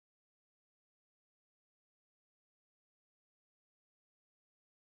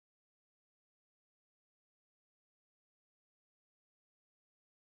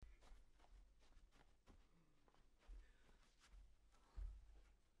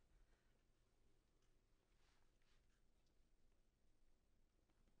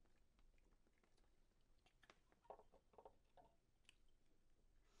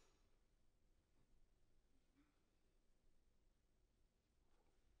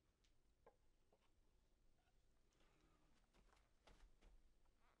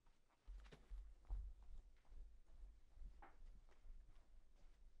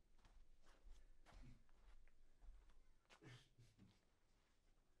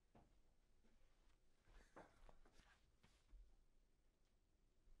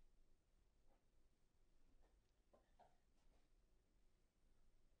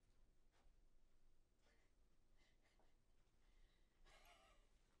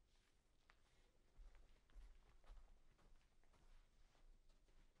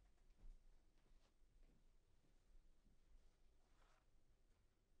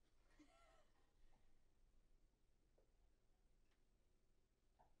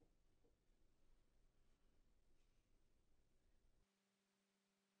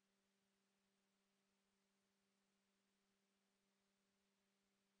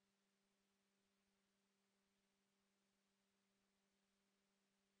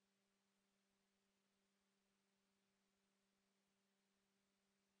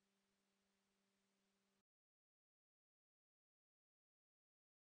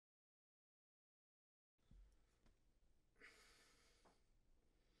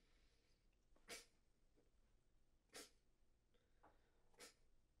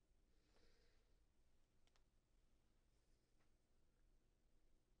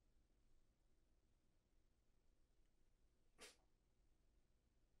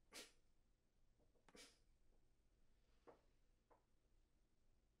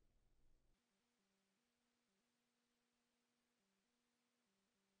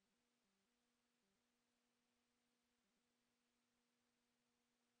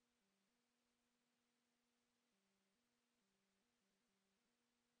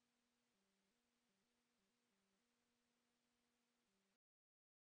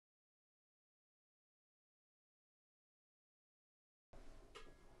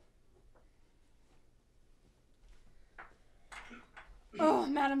Oh,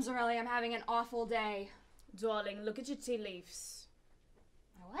 Madame Zarelli, I'm having an awful day. Darling, look at your tea leaves.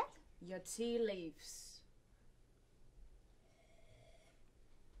 My what? Your tea leaves.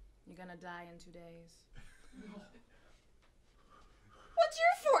 You're gonna die in 2 days. What's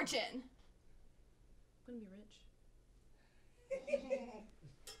your fortune? I'm gonna be rich.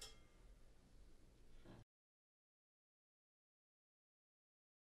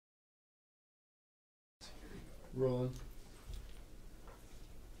 Rolling.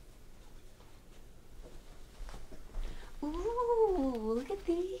 Ooh, look at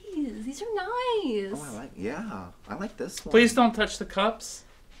these. These are nice. Oh, I like this one. Please don't touch the cups.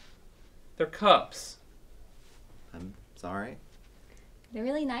 They're cups. I'm sorry. They're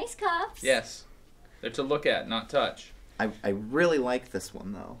really nice cups. Yes. They're to look at, not touch. I really like this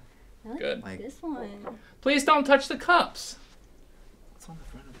one though. I like Good. this one. Please don't touch the cups. What's on the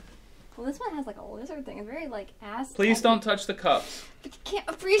front of it? Well, this one has like a lizard thing. It's very like ass. Please don't touch the cups. But you can't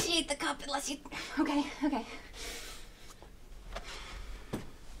appreciate the cup unless you. Okay. Oh,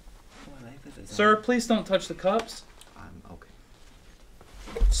 I like the design. Sir, please don't touch the cups. I'm okay.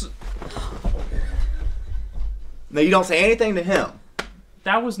 No, you don't say anything to him.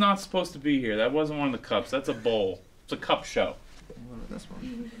 That was not supposed to be here. That wasn't one of the cups. That's a bowl. It's a cup show. What about this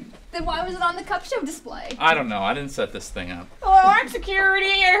one? Then why was it on the cup show display? I don't know. I didn't set this thing up. Hello, I'm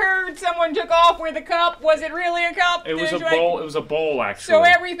security. I heard someone took off with a cup. Was it really a cup? It was a bowl. It was a bowl, actually. So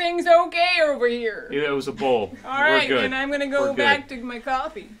everything's okay over here. It was a bowl. All right, We're good. then I'm gonna go back to my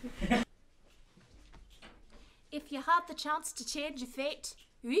coffee. If you had the chance to change your fate,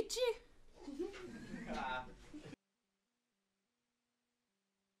 would you?